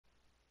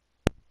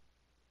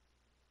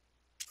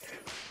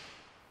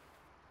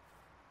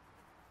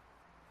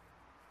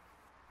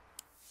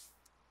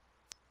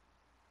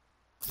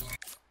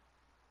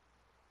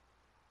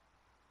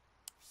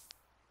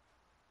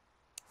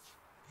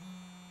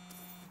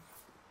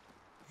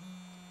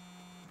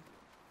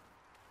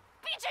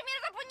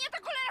mierda, puñeta,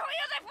 culero,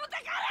 hijo de puta,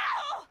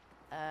 carajo!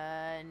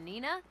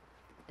 Nina?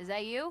 Is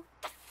that you?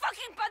 The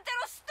fucking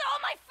Pantero stole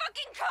my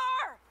fucking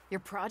car! Your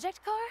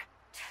project car?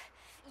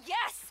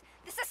 Yes!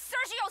 This is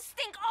Sergio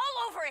stink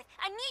all over it!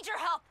 I need your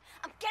help!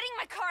 I'm getting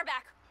my car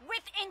back,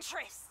 with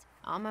interest!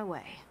 On my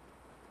way.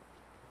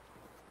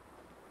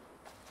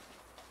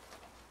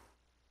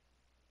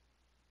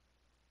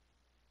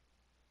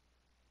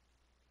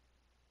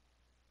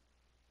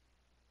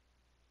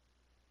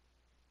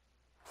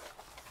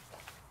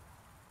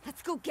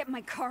 Let's go get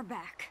my car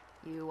back.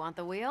 You want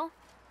the wheel?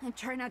 And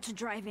try not to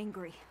drive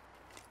angry.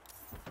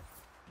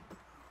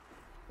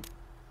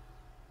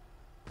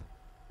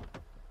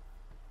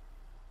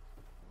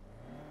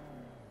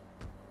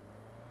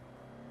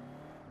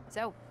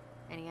 So,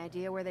 any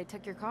idea where they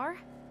took your car?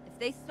 If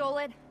they stole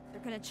it,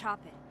 they're gonna chop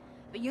it.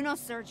 But you know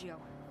Sergio.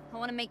 I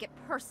want to make it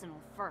personal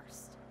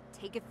first.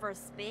 Take it for a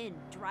spin,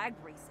 drag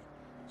race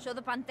it. Show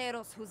the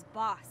Panteros who's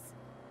boss.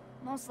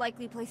 Most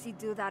likely place he'd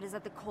do that is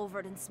at the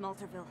culvert in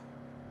Smelterville.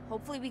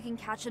 Hopefully we can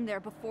catch him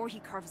there before he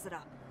carves it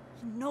up.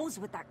 He knows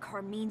what that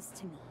car means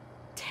to me.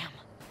 Damn.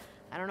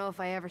 I don't know if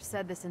I ever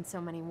said this in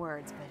so many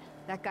words, but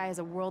that guy is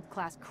a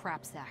world-class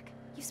crap sack.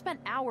 You spent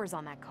hours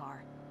on that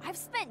car. I've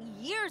spent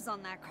years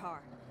on that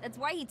car. That's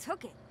why he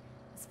took it.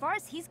 As far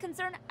as he's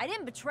concerned, I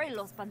didn't betray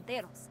Los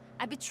Panteros.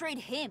 I betrayed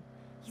him.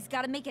 He's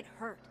gotta make it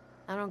hurt.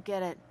 I don't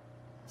get it.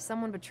 If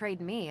someone betrayed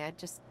me, I'd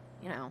just,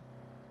 you know...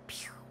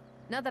 Pew.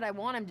 Not that I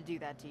want him to do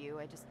that to you,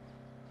 it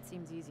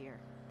seems easier.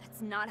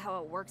 That's not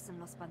how it works in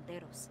Los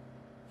Panteros.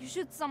 You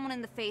shoot someone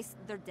in the face,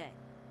 they're dead.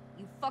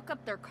 You fuck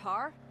up their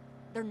car,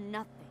 they're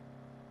nothing.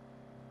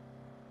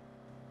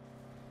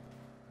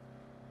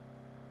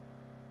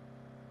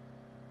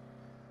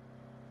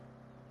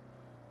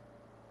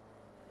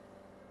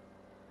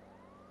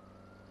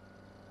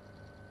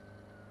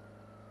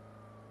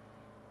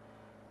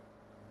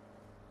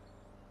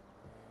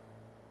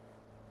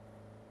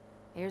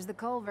 Here's the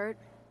culvert.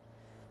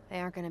 They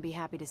aren't gonna be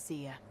happy to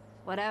see ya.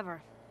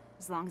 Whatever,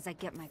 as long as I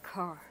get my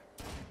car.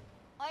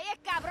 Oye,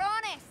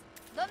 cabrones!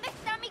 ¿Dónde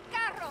está mi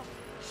carro?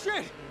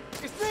 Shit!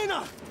 It's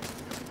Nina!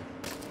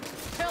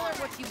 Tell her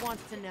what she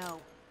wants to know.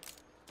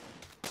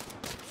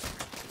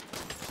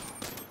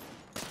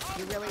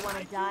 You really want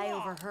to die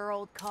over her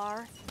old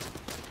car?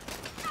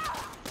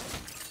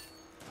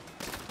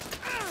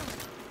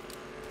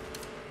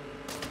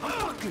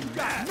 Fucking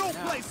got no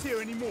place here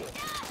anymore!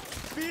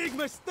 Big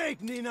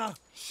mistake, Nina!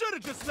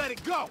 Should've just let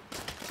it go!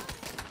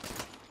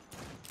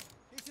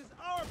 This is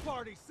our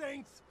party,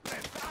 Saints!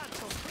 Let's add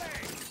some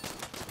play!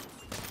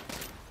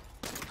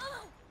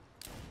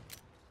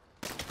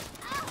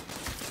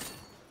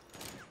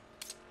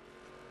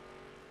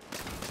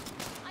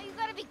 Oh, you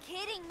gotta be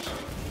kidding me!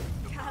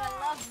 Gotta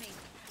love me.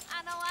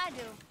 I know I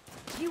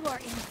do. You are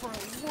in for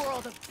a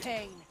world of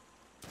pain.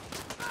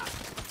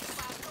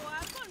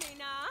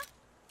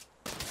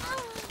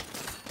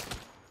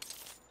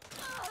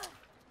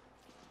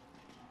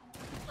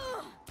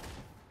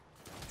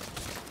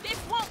 This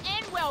won't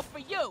end well for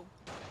you.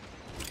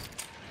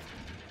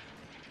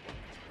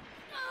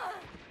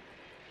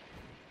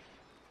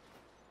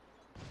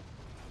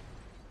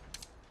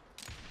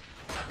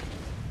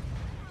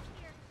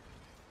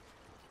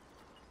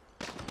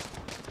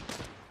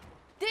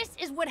 This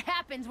is what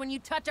happens when you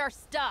touch our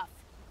stuff.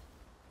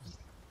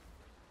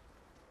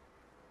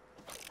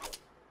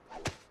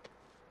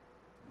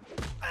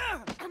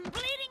 I'm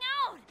bleeding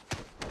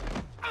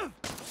out!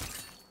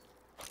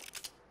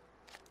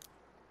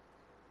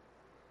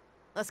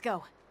 Let's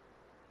go.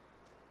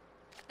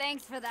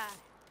 Thanks for that.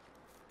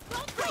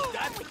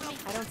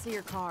 I don't see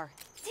your car.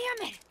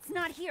 Damn it! It's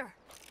not here.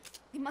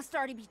 They must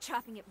already be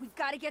chopping it. We've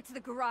got to get to the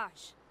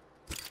garage.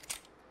 Let's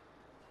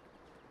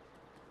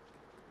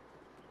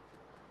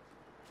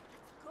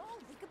go.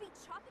 They could be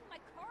chopping my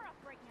car up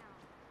right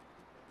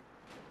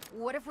now.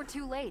 What if we're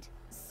too late?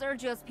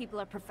 Sergio's people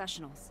are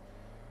professionals.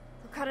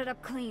 They'll cut it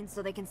up clean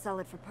so they can sell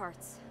it for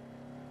parts.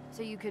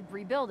 So you could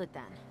rebuild it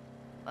then?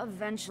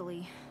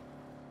 Eventually.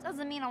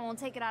 Doesn't mean I won't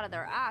take it out of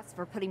their ass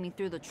for putting me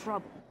through the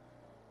trouble.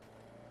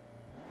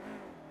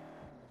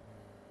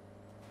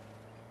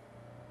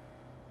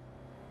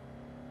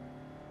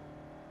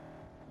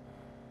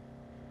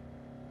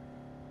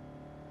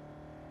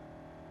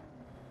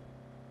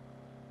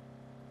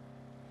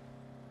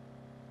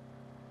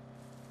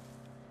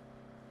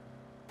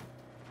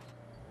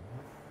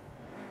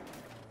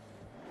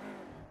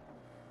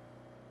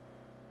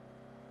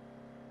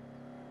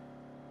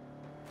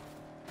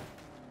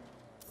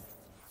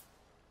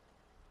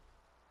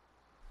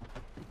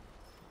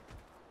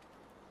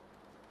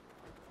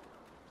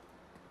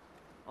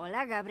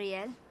 Hola,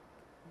 Gabriel.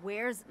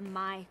 Where's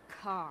my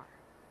car?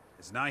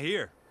 It's not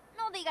here.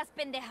 No digas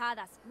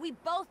pendejadas. We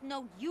both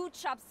know you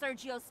chop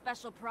Sergio's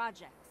special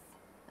projects.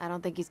 I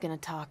don't think he's gonna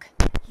talk.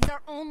 He's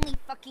our only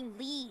fucking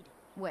lead.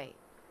 Wait,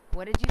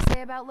 what did you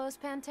say about Los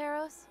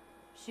Panteros?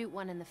 Shoot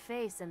one in the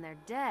face and they're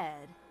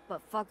dead.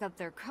 But fuck up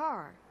their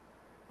car,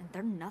 and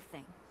they're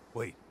nothing.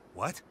 Wait,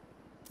 what?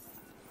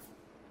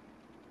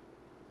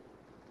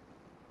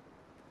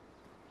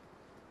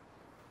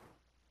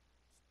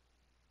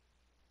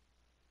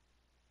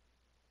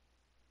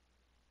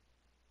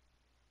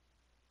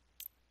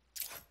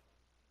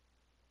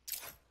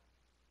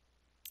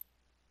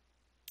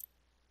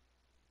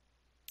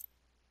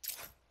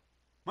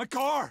 My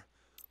car!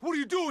 What are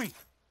you doing?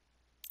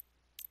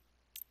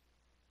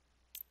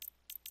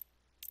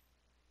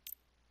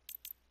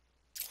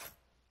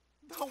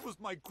 That was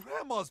my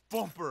grandma's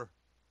bumper!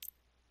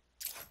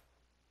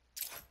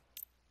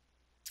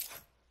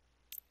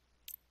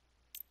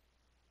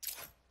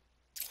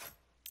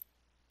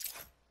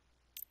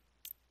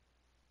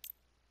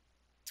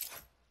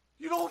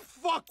 You don't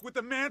fuck with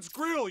the man's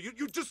grill!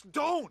 You just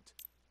don't!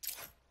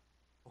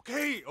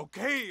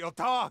 Okay, I'll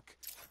talk.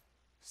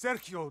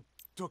 Sergio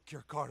took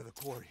your car to the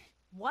quarry.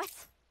 What?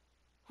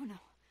 Oh no.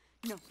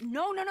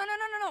 No.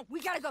 We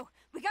gotta go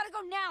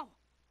now.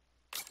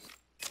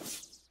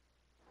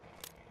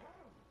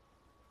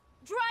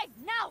 Drive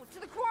now to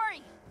the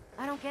quarry.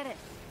 I don't get it.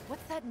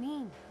 What's that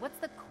mean? What's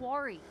the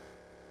quarry?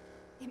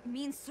 It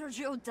means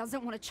Sergio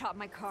doesn't want to chop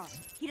my car.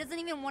 He doesn't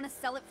even want to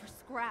sell it for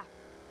scrap.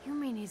 You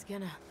mean he's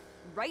gonna...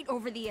 Right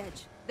over the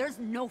edge. There's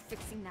no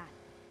fixing that.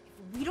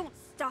 If we don't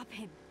stop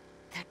him...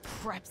 That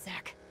crap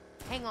sack.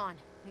 Hang on.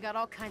 We got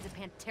all kinds of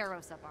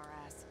Panteros up our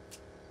ass.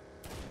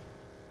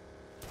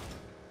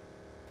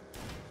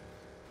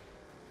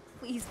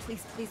 Please.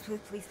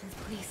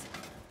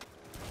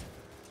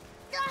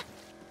 Ah!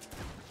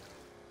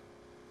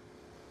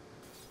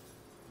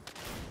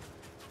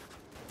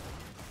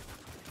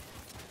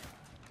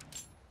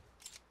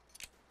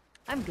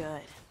 I'm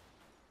good.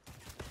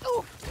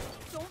 Ooh!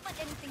 Don't let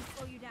anything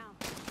slow you down.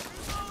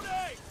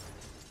 Reloading!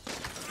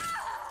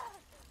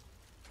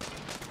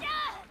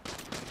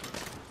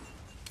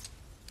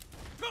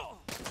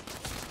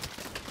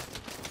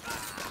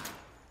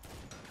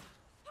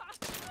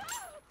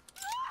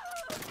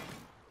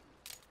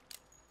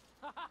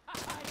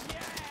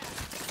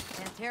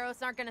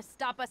 Panteros aren't gonna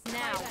stop us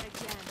now. Try that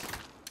again.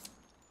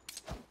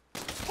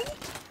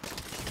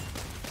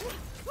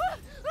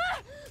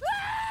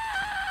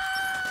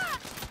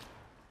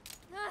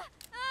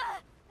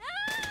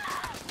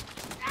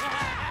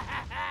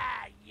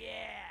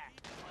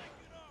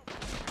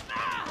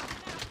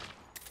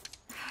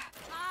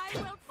 I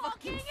will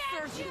fucking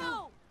get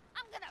you!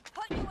 I'm gonna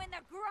put you in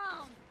the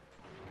ground!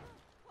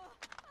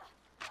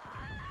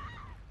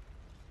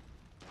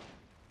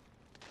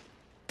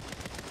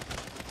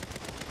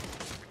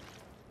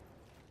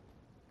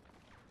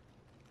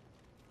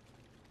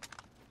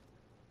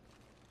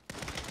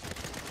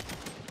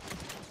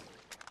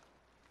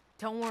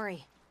 Don't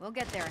worry. We'll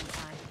get there in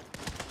time.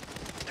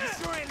 You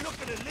sure ain't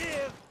looking to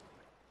live.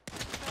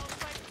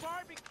 Smells like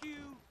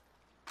barbecue.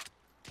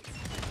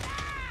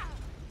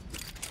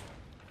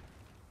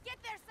 Get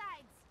their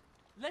sides!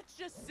 Let's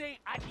just say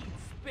I need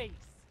space.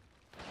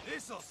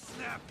 This'll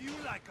snap you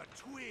like a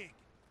twig.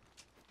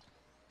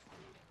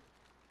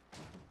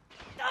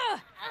 I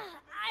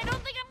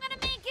don't think I'm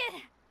gonna make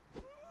it!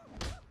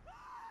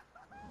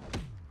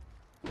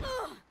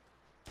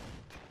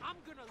 I'm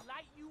gonna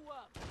light you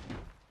up.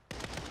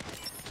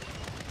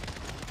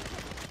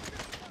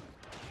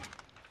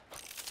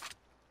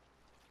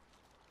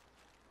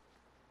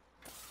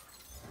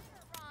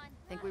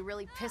 Think we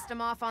really pissed him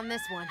off on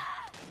this one.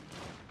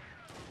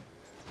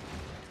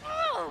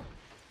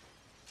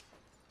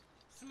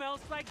 Smells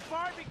like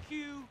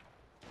barbecue.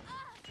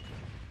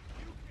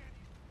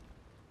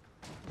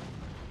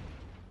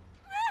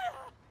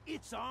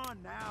 It's on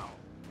now.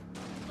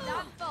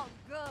 That felt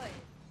good.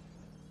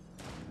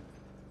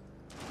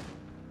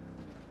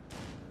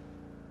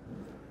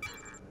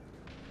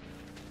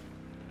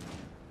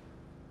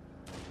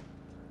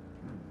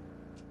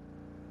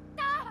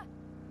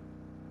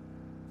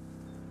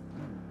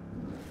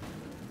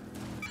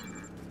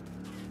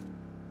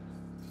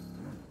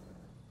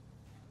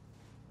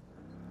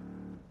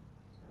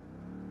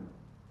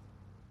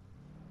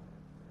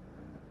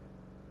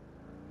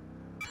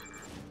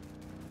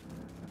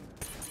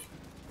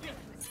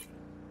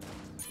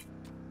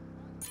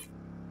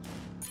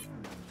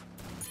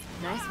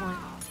 Nice one.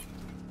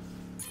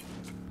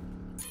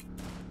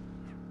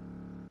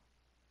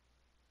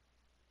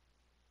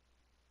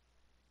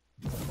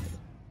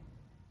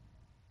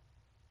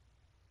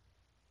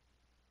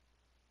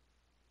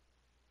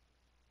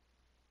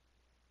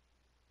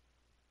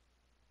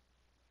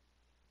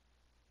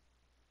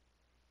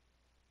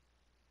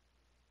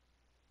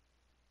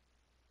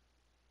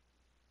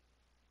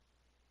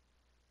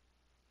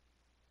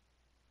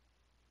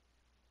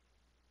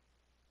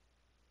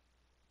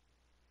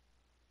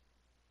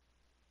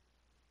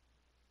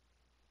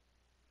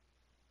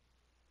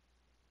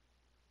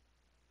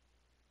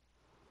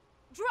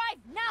 Drive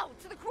now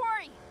to the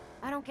quarry!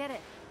 I don't get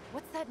it.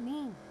 What's that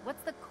mean?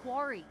 What's the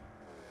quarry?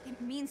 It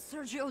means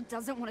Sergio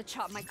doesn't want to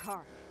chop my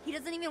car. He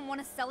doesn't even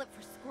want to sell it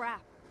for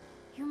scrap.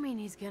 You mean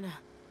he's gonna...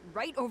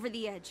 Right over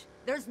the edge.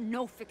 There's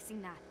no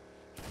fixing that.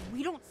 If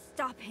we don't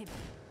stop him...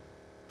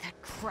 That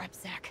crap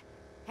sack.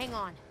 Hang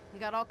on. We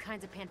got all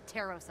kinds of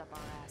Panteros up our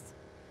ass.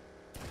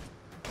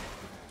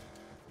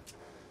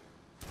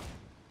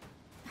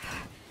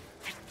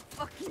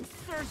 Fucking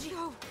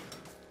Sergio!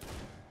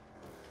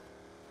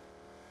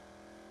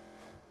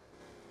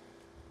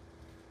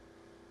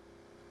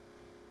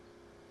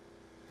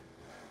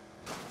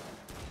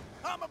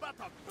 I'm about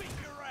to beat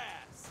your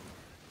ass.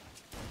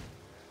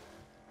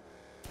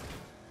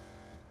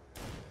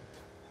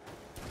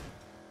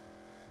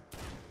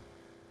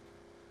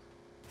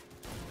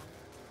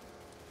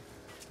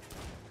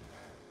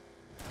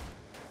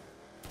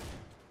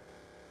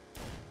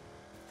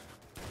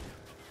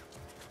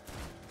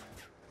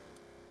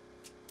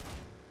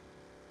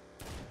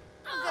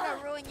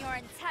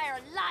 entire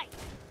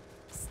life!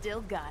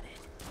 Still got it.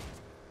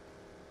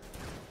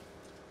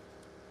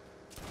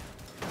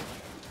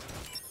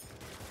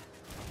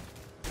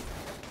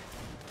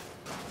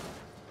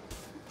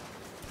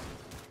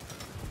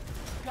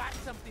 Got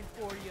something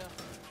for you.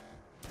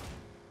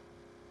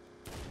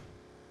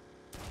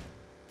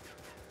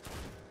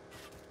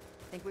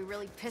 Think we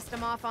really pissed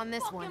him off on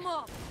this Fuck one. him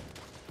up!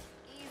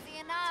 Easy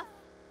enough.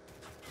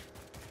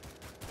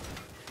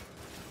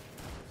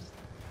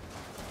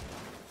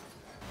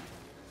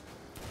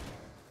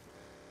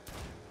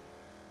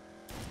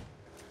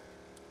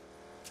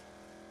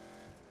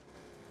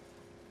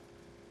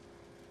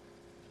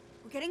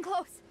 We're getting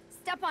close.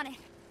 Step on it.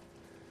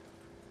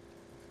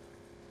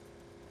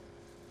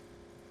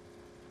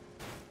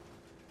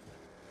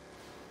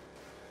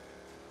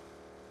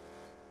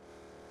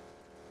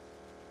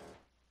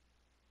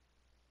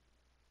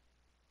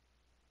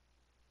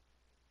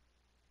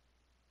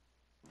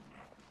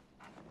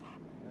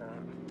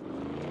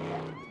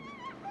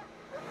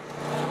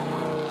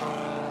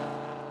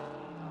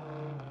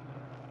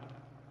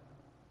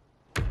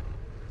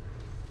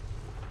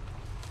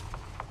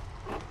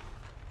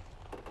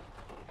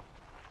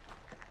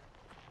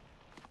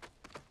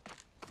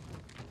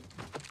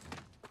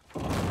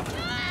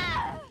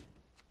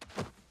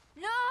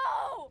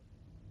 No!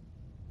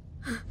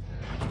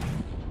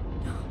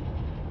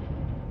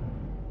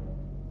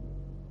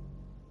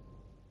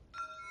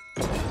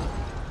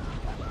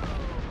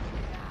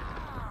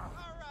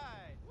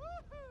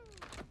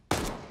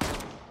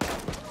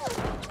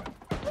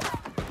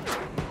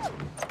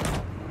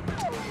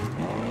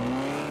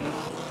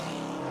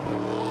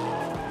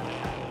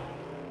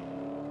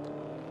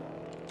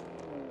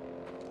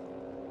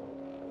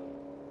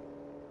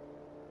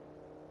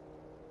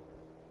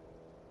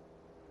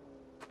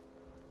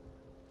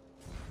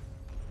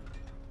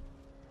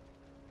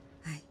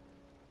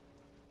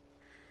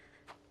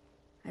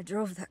 I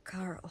drove that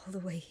car all the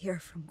way here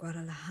from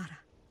Guadalajara.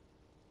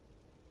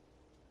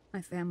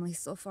 My family's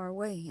so far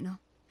away, you know?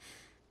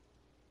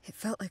 It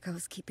felt like I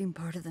was keeping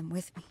part of them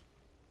with me.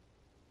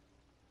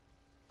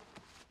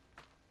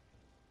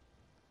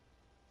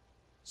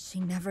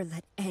 She never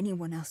let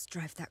anyone else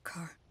drive that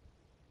car.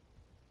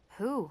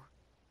 Who?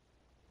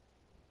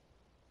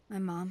 My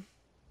mom.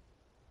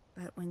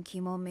 But when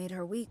chemo made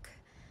her weak,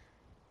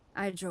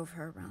 I drove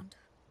her around.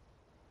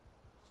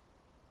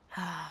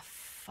 Ah,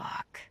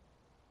 fuck.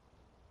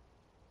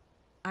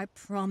 I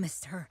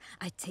promised her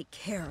I'd take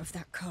care of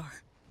that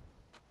car.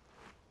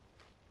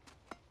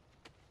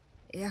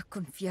 Ella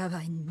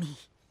confiaba en mí.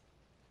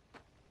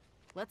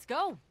 Let's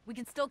go. We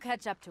can still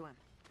catch up to him.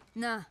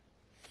 Nah,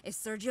 if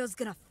Sergio's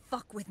gonna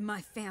fuck with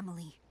my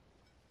family,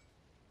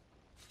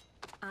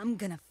 I'm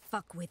gonna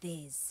fuck with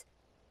his.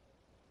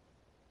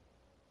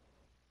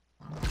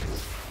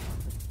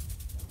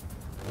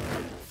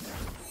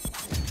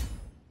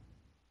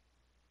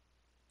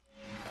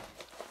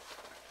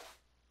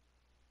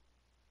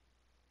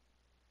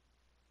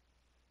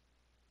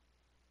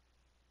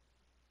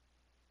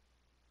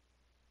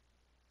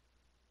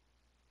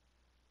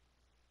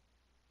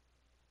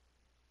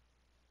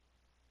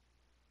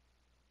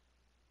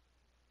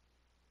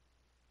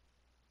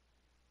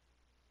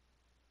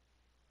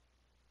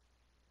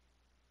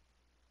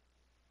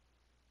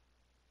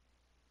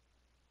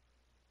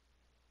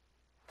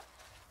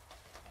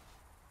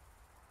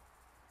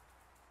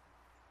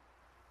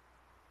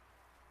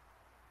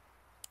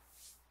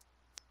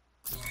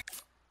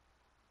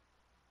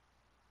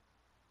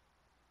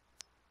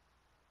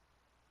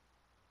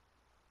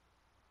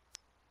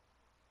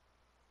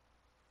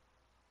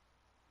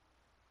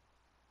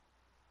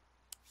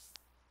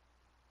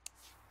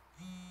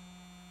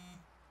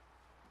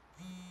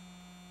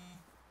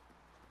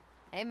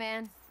 Hey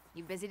man,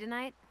 you busy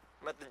tonight?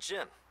 I'm at the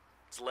gym.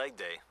 It's leg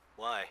day.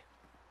 Why?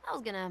 I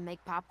was gonna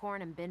make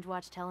popcorn and binge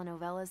watch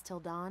telenovelas till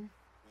dawn.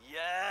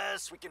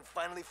 Yes, we can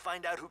finally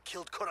find out who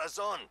killed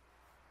Corazon.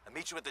 I'll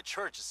meet you at the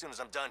church as soon as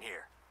I'm done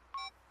here.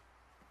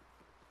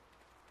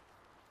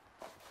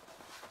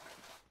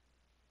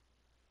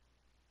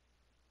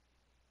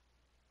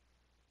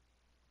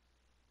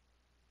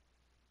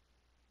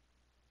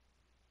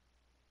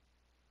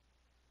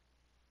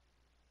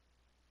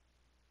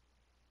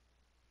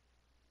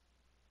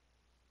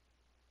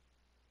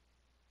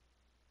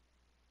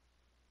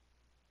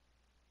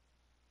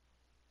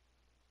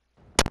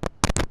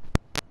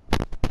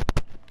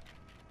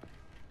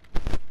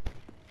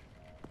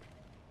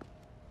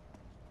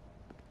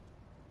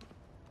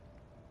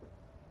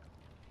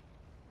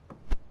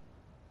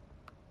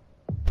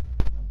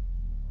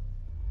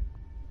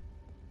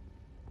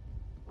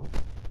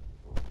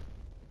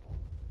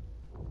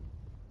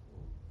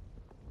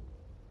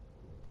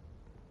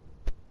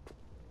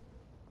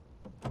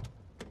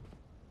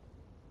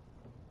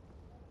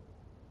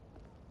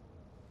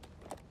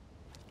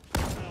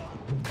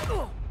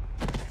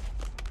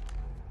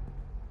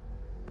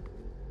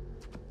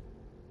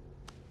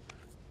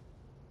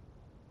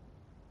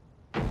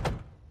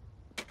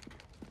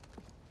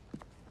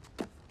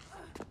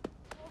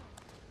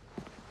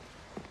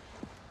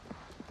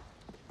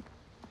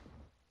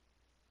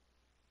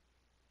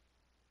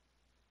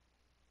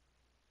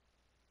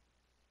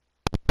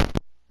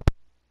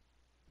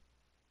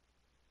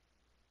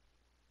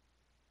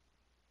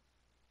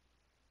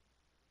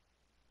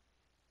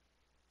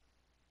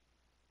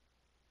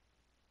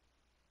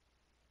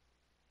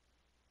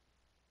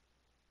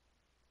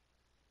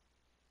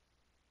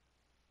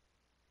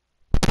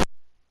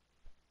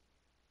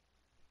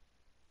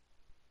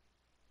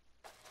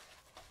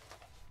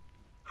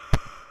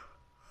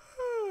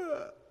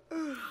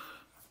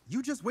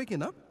 You just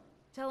waking up?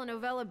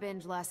 Telenovela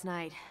binge last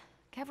night.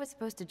 Kev was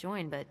supposed to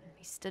join, but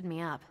he stood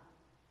me up.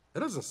 That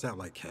doesn't sound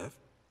like Kev.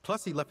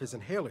 Plus, he left his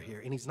inhaler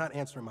here, and he's not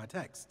answering my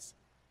texts.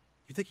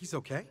 You think he's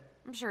okay?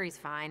 I'm sure he's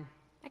fine.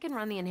 I can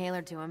run the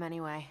inhaler to him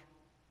anyway.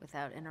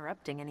 Without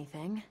interrupting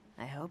anything,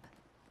 I hope.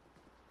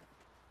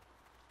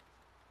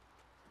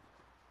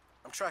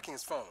 I'm tracking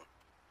his phone.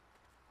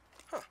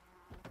 Huh.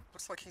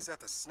 Looks like he's at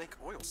the Snake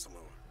Oil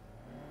Saloon.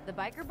 The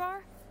biker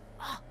bar?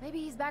 Oh, maybe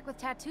he's back with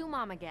Tattoo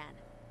Mom again.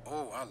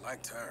 Oh, I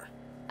liked her.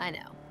 I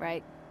know,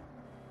 right?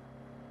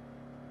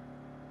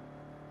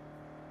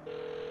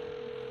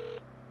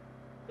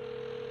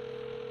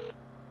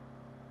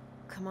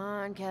 Come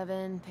on,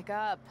 Kevin, pick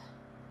up.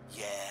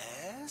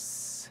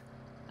 Yes?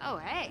 Oh,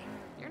 hey,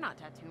 you're not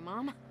Tattoo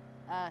Mom.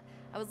 I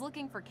was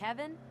looking for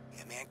Kevin.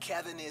 Yeah, man,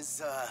 Kevin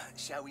is,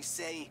 shall we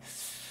say,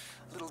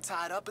 a little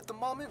tied up at the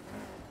moment.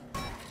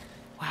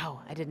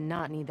 Wow, I did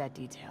not need that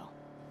detail.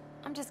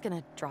 I'm just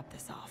gonna drop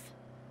this off.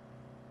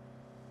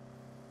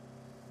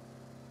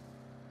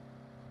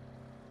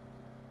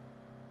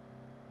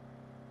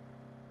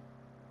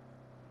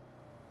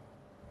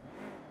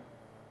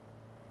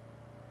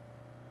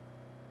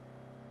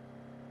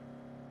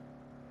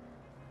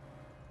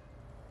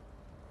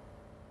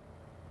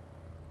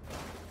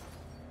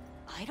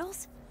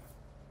 Idols?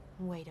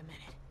 Wait a minute.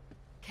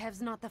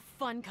 Kev's not the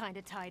fun kind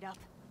of tied up.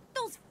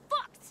 Those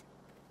fucked!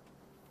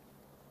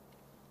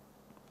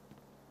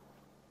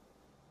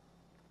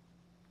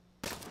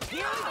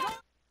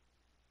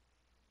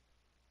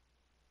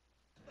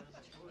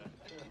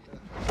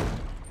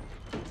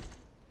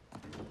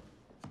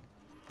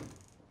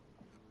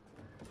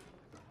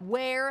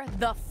 Where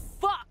the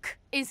fuck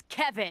is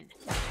Kevin?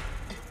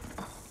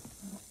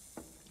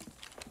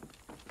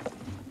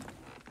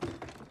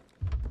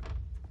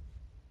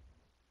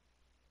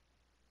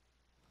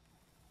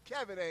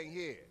 Kevin ain't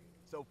here,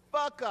 so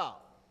fuck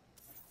off.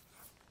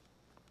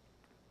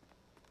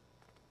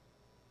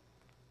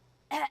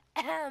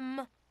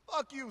 Ahem.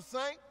 Fuck you,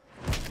 Saint.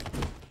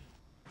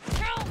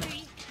 Tell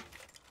me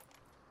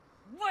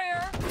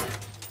where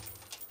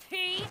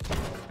he is.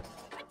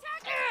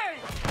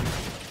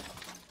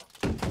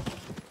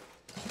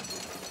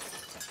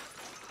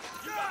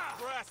 You got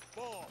brass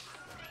balls.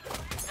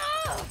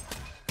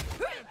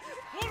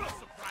 What a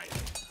surprise.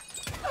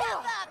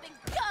 Give up and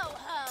go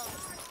home.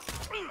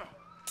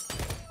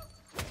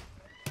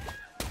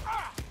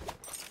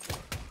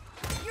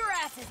 Your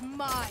ass is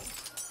mine.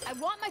 I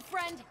want my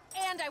friend,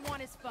 and I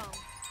want his phone.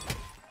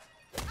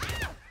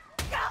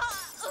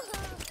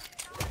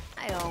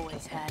 I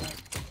always had it.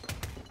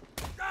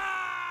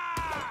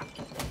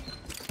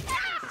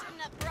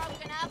 Shouldn't have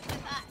broken up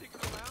with us.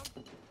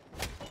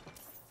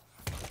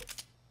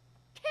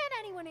 Can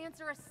anyone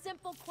answer a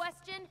simple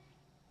question?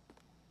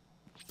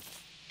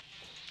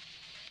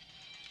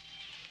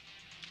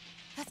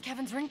 That's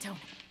Kevin's ringtone.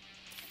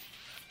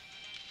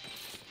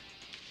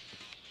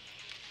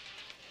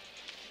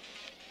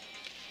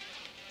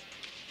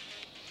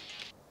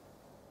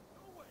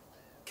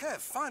 Kev,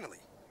 finally.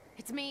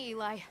 It's me,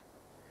 Eli.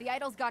 The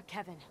Idols got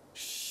Kevin.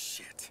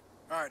 Shit.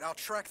 All right, I'll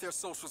track their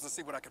socials and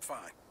see what I can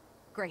find.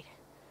 Great.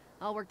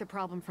 I'll work the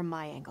problem from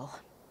my angle.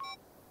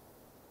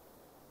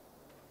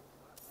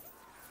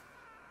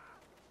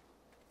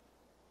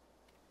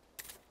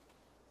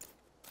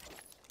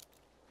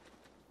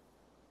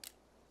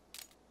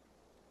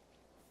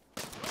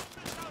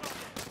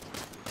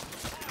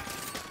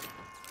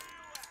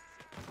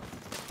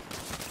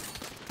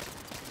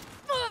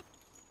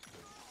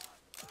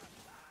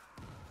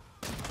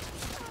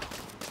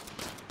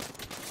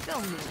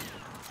 Still new.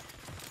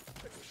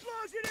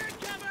 Explosion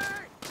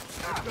incoming!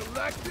 The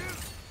collective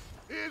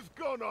is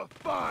gonna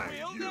find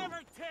We'll you.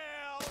 never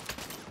tell.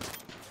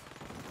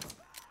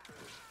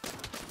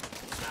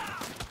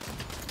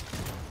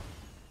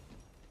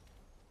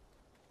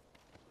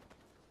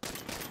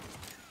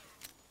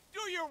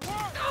 Do your work.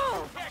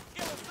 You can't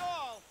kill us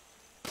all.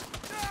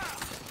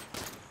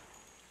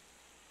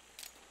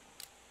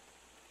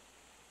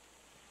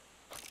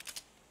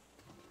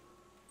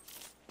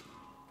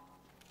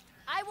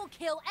 I will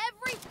kill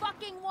every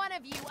fucking one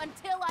of you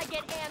until I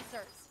get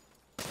answers.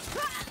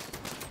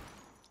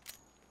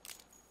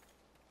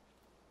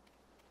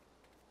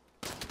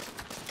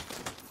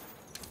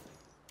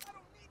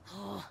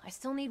 Oh, I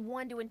still need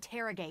one to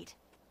interrogate.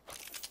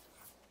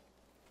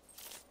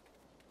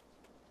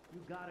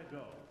 You gotta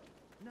go.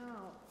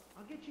 No,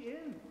 I'll get you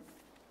in.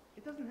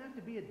 It doesn't have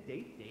to be a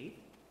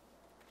date.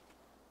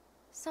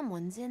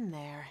 Someone's in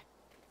there.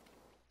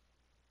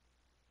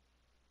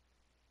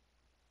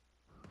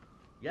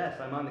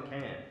 Yes, I'm on the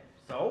can.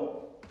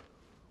 So?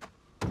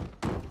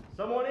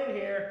 Someone in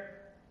here.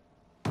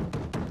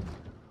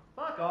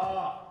 Fuck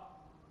off.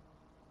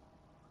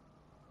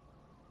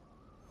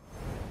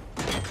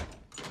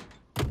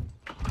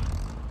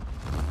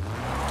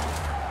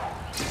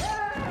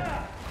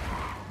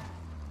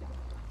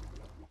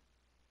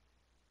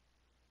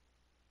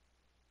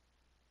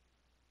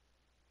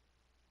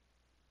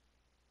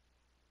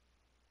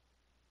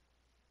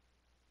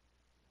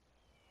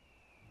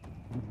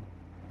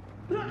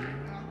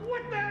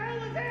 What the hell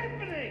is happening?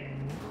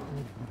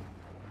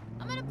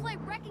 play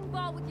wrecking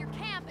ball with your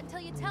camp until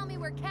you tell me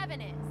where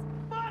Kevin is.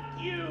 Fuck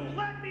you!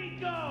 Let me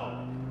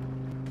go!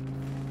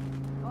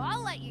 Oh,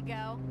 I'll let you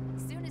go,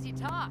 as soon as you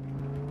talk.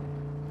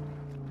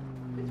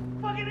 It's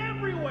fucking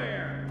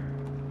everywhere!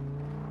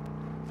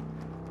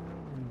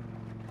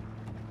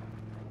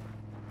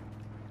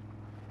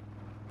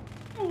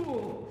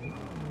 Ooh.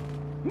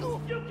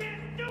 You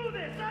can't do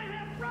this! I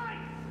have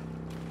rights!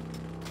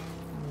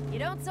 You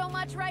don't so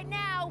much right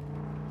now.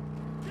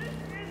 This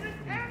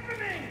isn't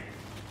happening!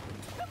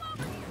 Come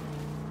over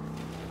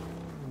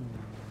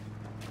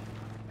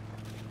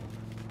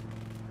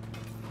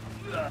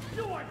here!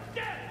 You are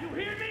dead! You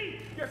hear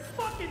me? You're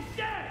fucking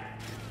dead!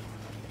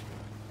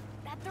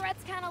 That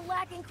threat's kind of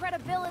lacking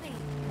credibility.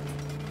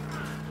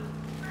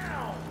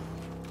 Ow!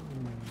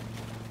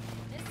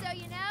 Just so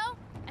you know,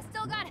 I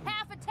still got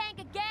half a tank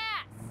of gas.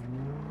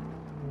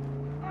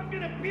 I'm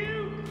gonna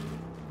puke!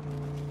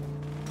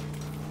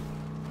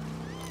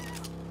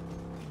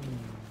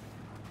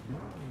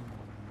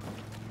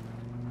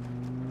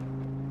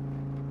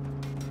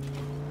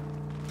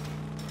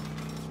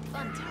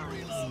 Fun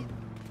times.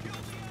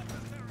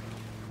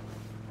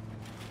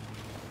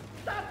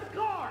 Stop the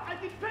car! I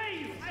can pay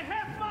you! I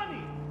have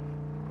money!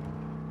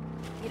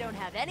 You don't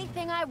have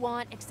anything I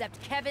want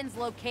except Kevin's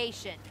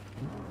location.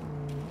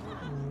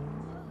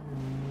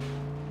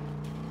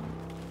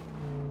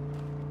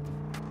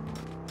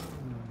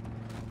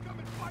 Come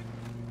and fight!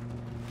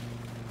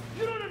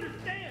 You don't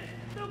understand!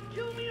 They'll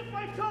kill me if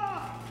I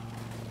talk!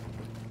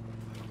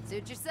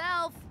 Suit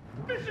yourself.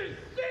 This is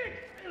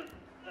sick!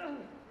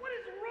 What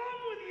is wrong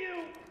with you?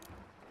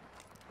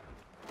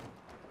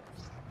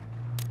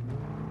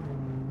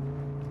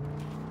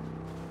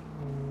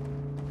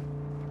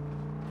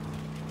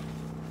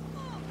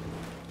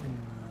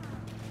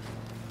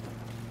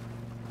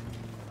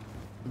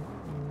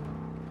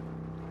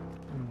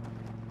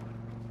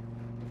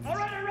 All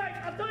right,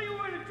 I'll tell you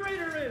where the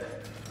traitor is.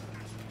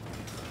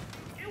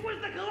 It was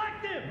the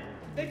Collective!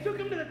 They took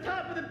him to the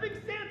top of the big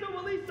Santo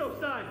Eliso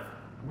sign.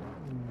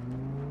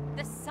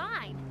 The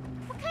sign?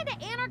 What kind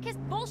of anarchist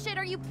bullshit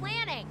are you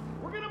planning?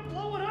 We're gonna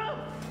blow it up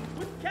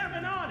with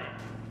Kevin on it.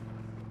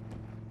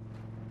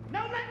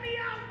 Now let me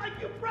out like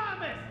you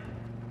promised.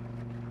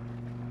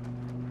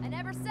 I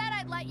never said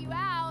I'd let you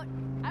out.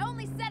 I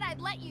only said I'd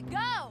let you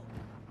go.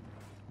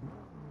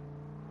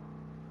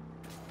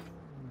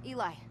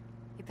 Eli,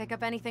 you pick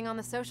up anything on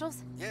the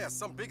socials? Yeah,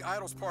 some big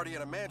idols party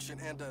at a mansion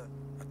and a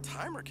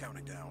timer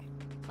counting down.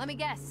 Let me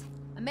guess.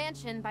 A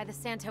mansion by the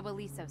Santo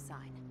Eliso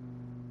sign.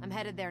 I'm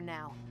headed there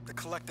now. The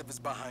Collective is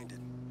behind it.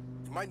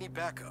 You might need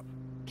backup.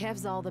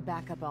 Kev's all the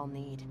backup I'll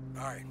need.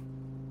 All right,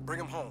 bring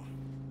him home.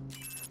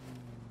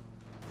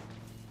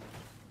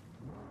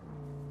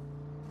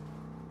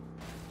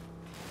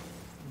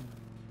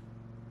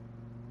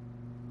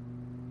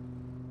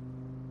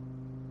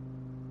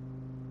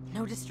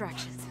 No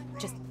distractions.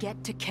 Just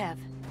get to Kev.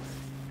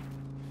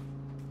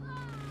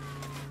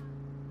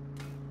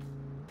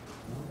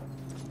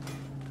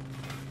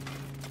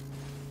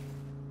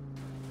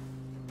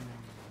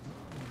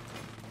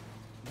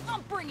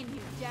 I'm bringing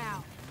you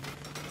down.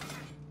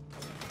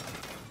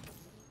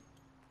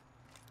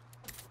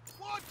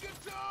 Watch your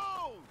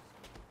toes!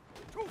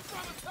 Troops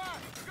on attack!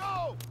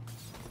 Go!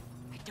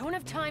 I don't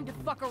have time to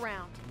fuck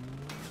around.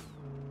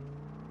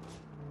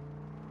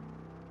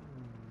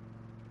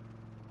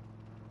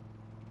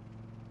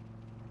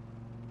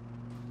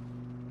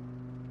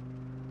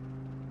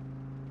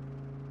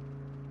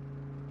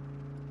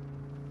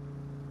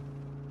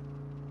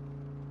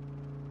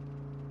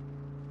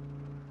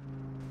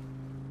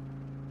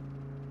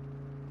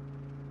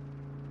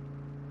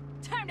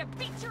 Time to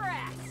beat your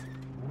ass!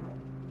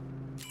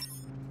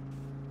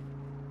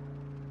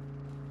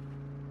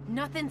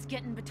 Nothing's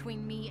getting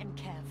between me and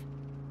Kev.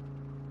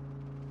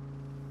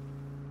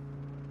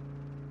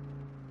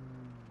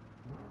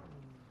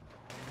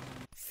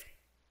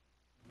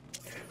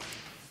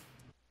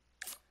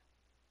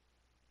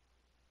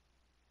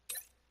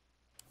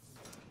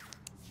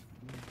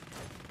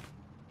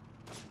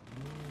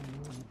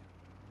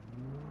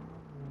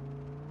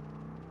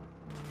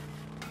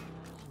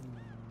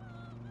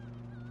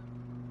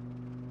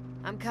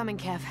 I'm coming,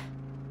 Kev.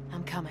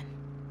 I'm coming.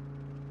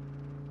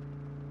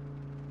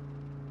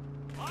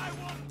 I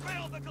won't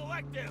fail the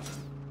Collective!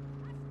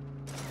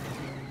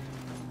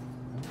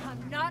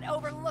 I'm not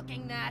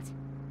overlooking that.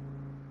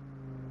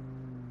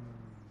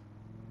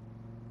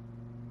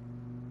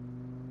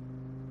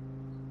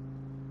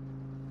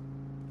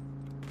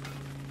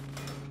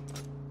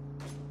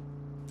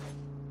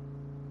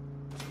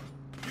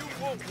 You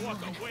won't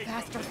walk away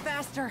Faster, from this.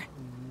 faster!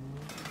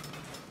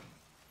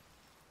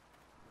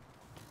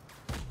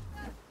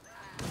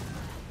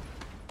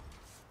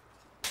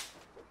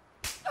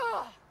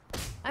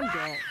 I'm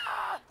dead.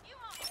 You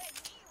won't get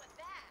me with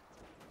that.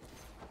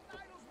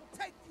 Idols will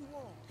take you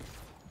on!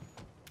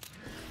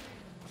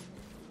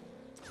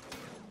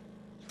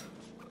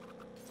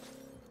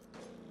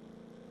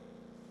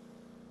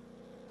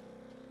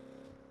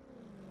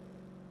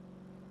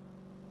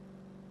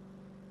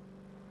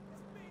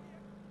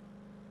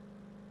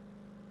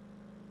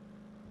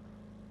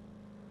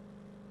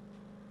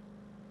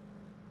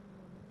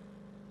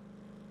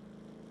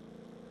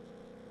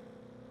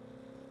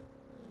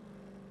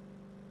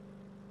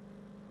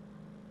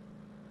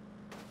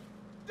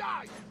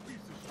 Die, you piece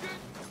of shit!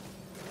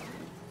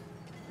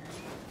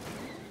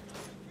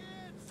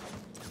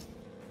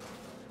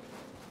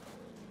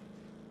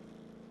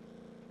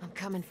 I'm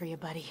coming for you,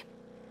 buddy.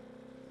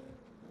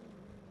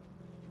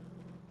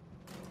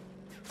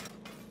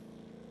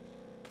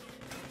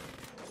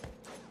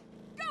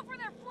 Go for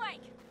their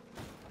flank!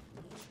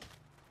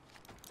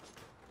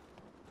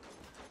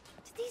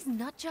 Did these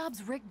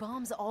nutjobs rig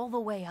bombs all the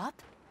way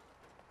up?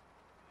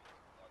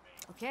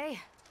 Okay.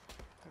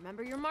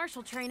 Remember your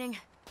martial training.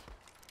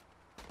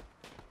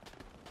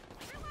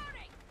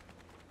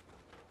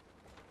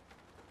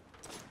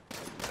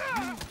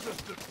 You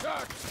just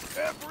attacked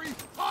every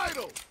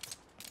idol!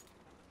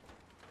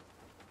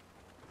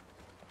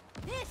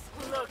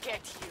 Look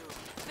at you.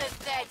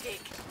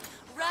 Pathetic.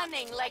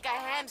 Running like a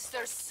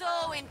hamster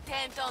so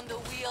intent on the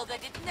wheel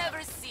that it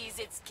never sees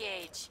its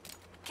cage.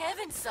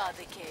 Kevin saw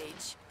the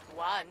cage.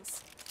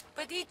 Once.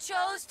 But he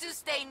chose to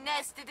stay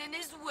nested in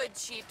his wood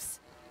chips.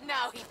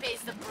 Now he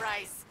pays the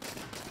price.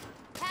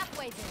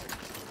 Halfway there.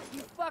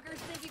 You fuckers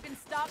think you can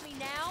stop me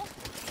now?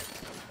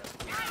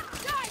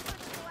 Die for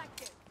the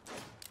collective!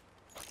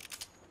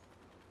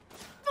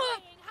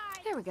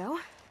 There we go.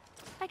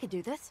 I could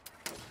do this.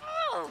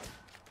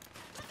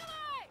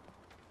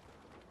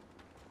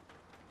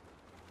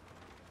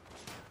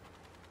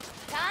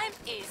 Time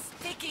is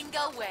ticking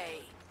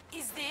away.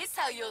 Is this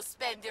how you'll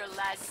spend your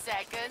last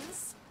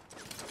seconds?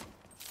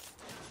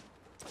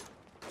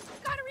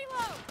 Gotta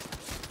reload!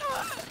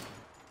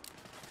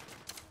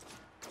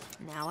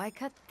 Now I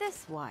cut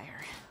this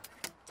wire.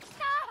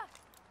 Ah!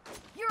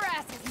 Your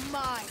ass is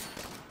mine!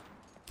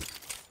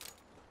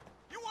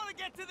 You want to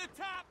get to the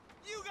top?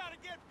 You gotta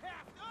get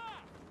past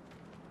us!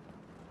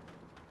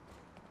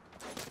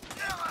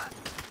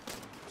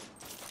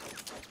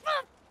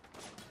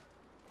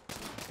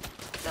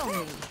 Go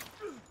me.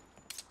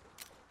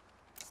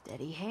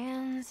 Steady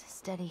hands,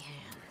 steady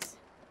hands.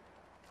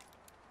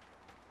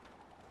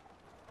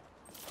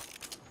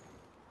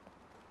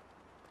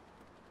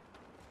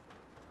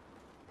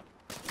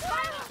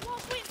 Silence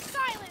won't win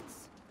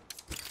silence!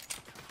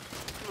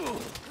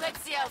 Let's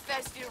see how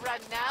fast you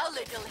run now,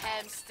 little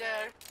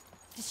hamster.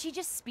 Did she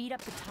just speed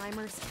up the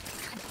timers?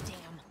 God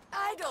damn.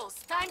 Idols,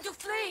 time to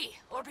flee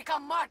or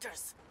become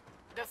martyrs.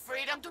 The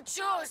freedom to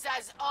choose,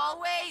 as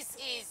always,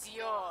 is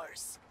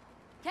yours.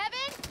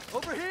 Kevin?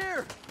 Over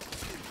here!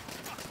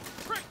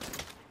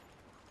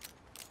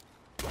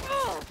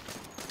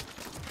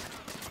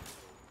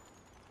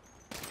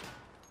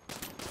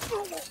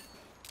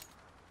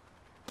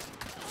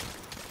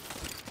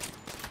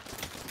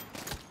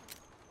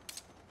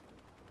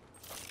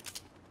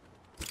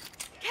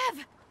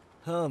 Kev!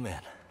 Oh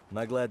man, am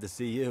I glad to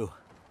see you.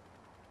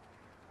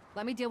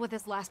 Let me deal with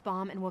this last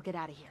bomb and we'll get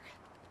out of here.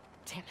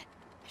 Damn it.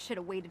 I should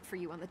have waited for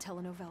you on the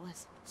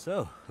telenovelas.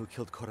 So, who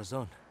killed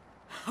Corazon?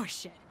 Oh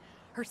shit.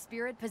 Her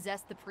spirit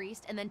possessed the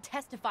priest and then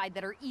testified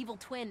that her evil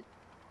twin...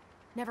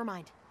 Never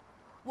mind.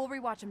 We'll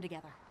rewatch them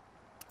together.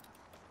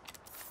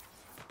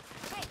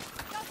 Hey,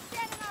 don't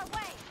stand in our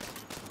way!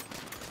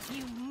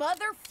 You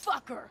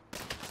motherfucker!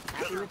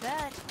 Happy with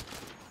that.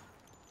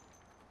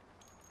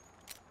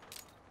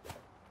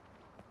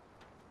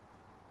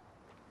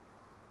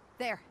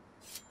 There.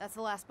 That's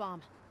the last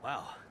bomb.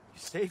 Wow, you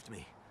saved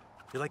me.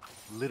 You're like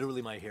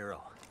literally my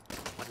hero.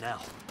 What now?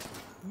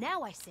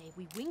 Now I say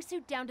we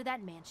wingsuit down to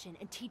that mansion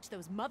and teach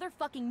those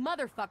motherfucking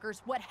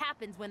motherfuckers what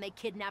happens when they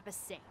kidnap a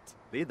saint.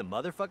 Lead the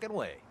motherfucking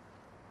way.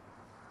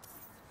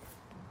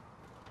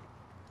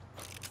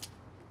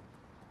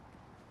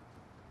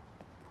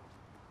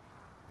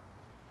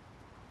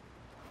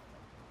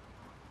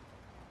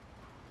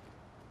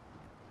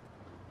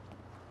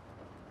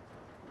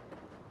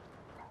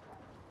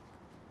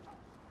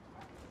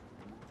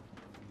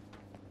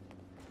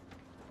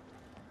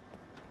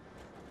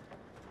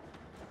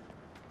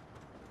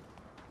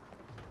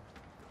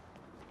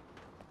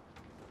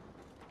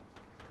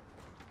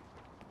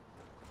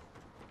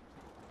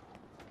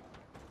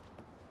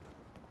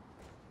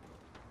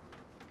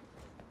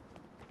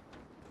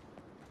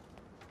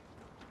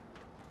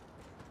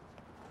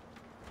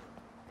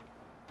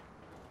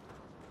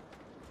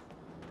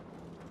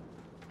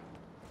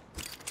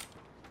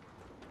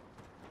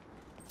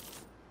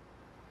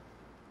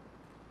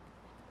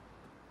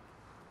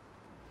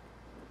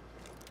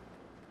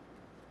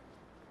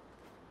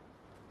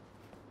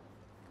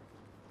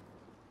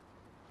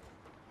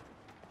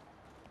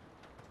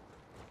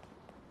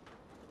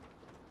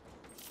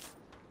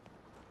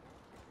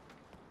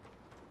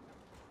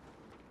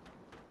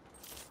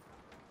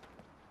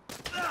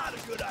 Not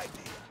a good idea.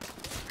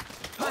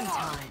 Fun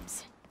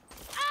times.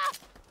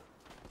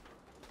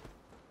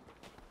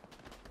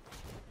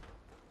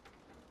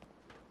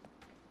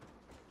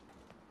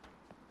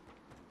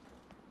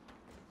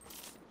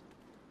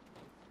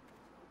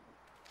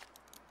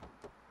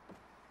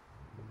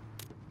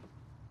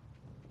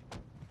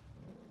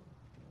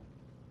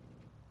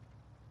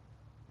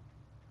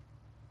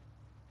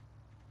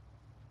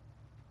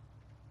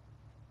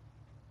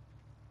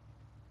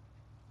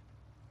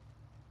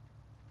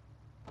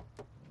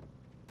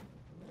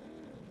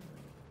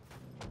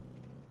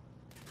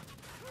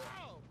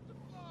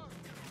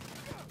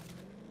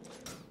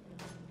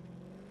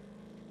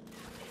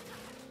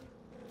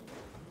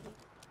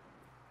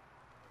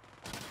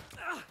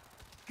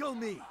 Tickle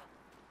me!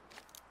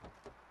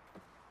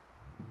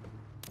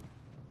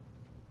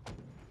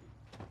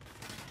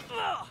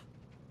 Ugh!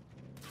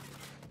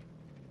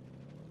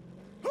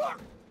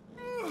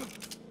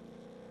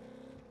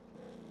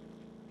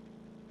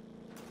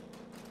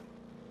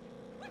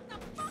 What the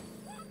fuck's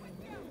wrong with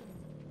you?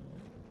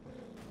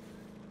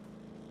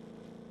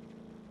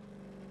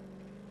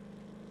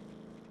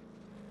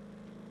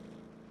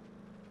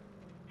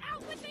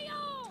 Out with the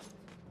old!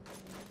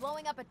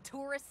 Blowing up a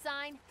tourist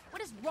sign?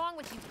 What is wrong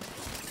with you?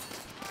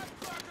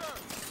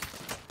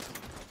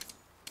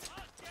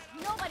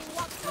 Nobody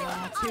walks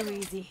through Too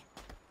easy.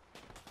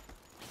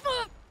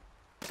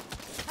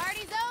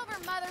 Party's over,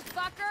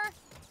 motherfucker!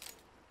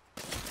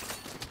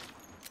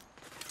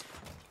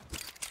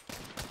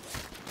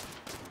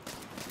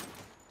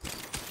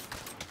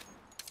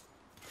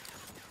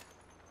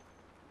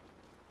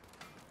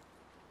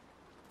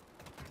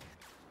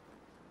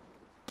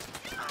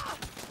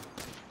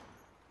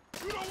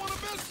 You don't want to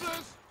miss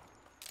this!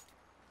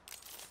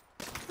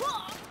 I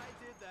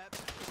did that.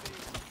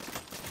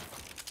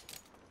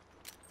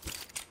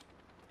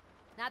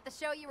 Not the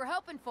show you were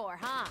hoping for,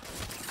 huh?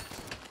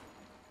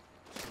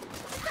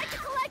 Take the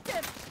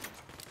collective!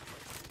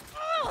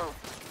 Oh!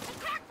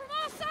 Attack from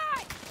all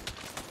sides!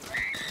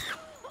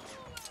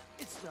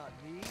 It's not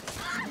me, it's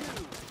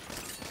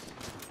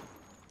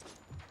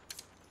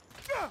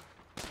you.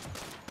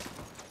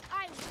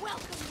 I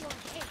welcome your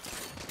hate!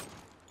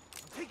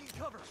 I'm taking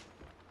cover.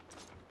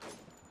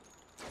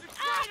 It's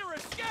trying to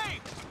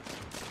escape!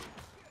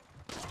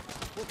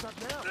 What's up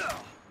now?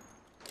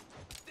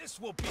 This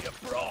will be a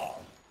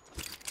brawl.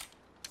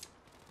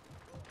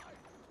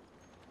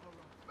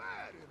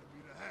 Bad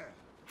enemy to have.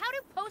 How do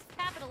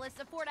post-capitalists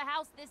afford a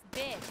house this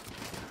big?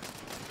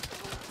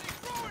 They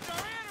ruined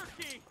our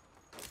anarchy!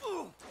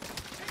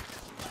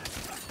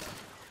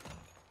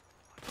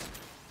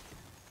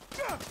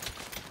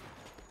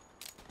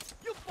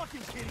 You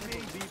fucking kidding me? I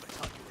believe I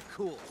thought you were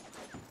cool.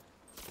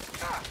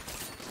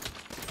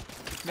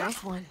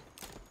 Nice one.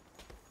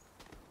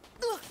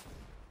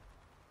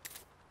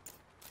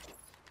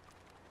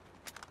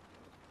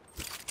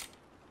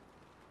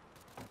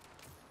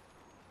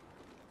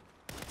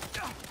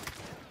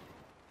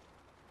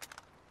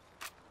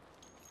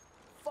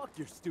 Fuck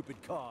your stupid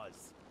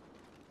cause.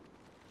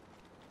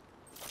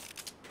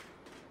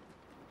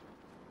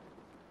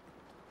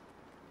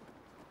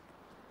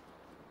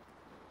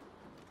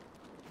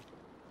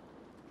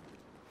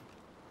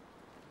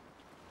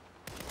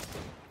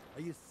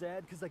 Are you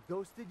sad because I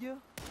ghosted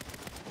you?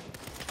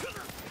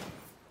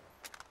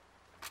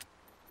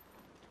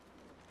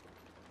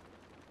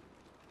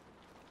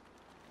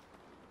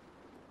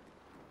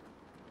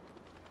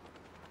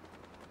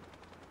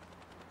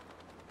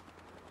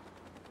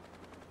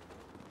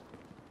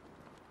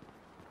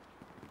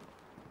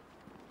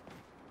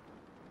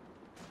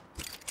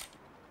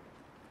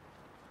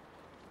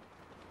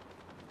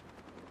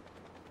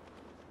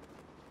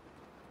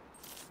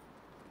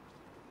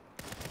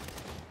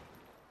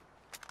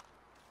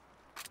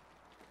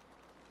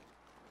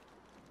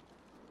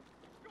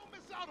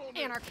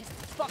 Anarchist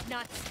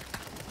fucknuts!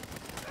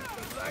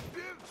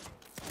 Collective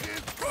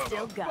is gonna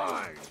Still got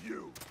it. find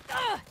you.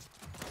 I'll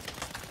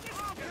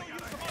kill you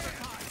some other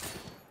time!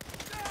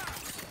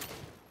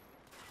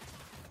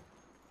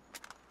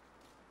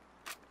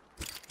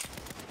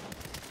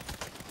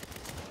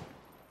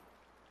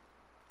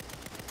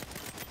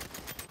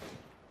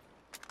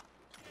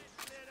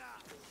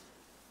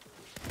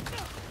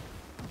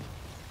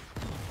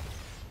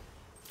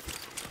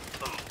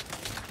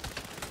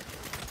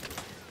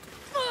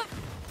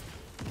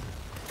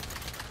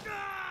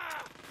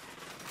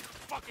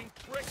 Fucking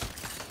prick!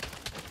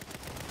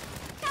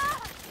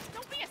 Ah!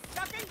 Don't be a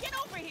sucker and get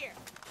over here!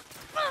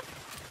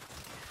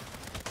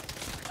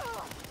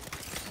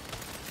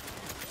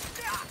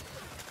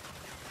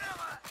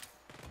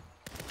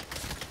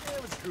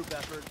 It was a group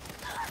effort.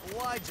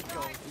 Why'd you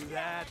go and do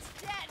that?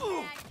 Dead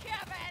man,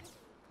 Kevin!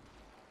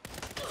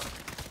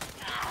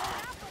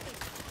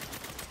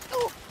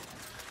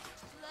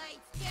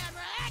 Lights,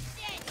 camera,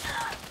 action!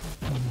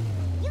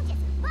 You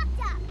just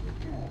fucked up!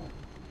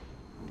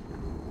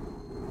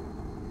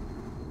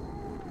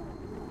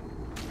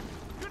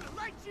 Gonna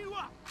light you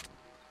up!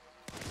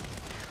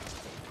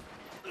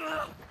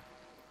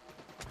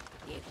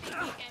 You think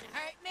you can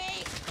hurt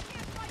me?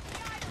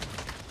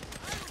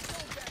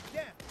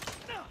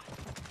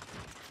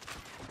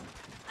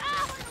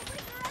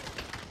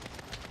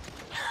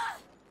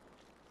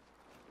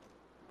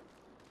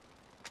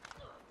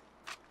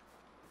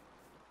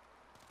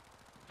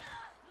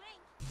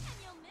 Blink, and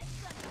you'll miss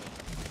something.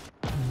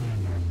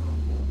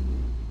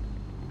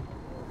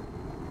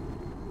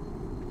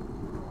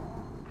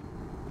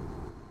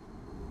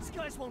 These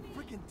guys won't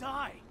freaking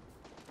die!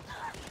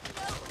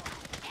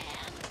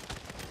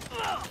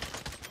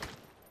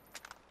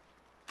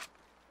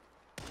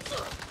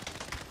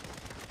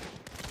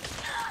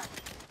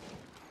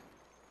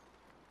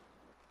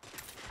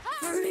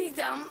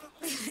 Freedom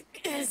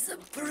is a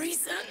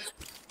prison.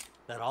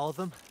 That all of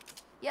them?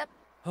 Yep,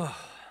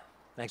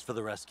 Thanks for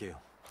the rescue.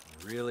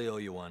 I really owe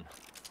you one.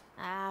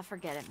 Ah,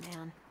 forget it,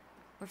 man.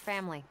 We're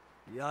family.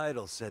 The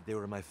idol said they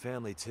were my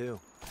family, too.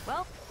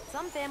 Well,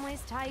 some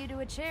families tie you to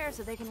a chair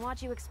so they can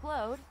watch you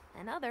explode,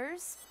 and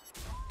others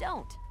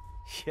don't.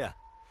 Yeah.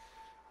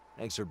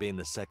 Thanks for being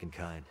the second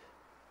kind.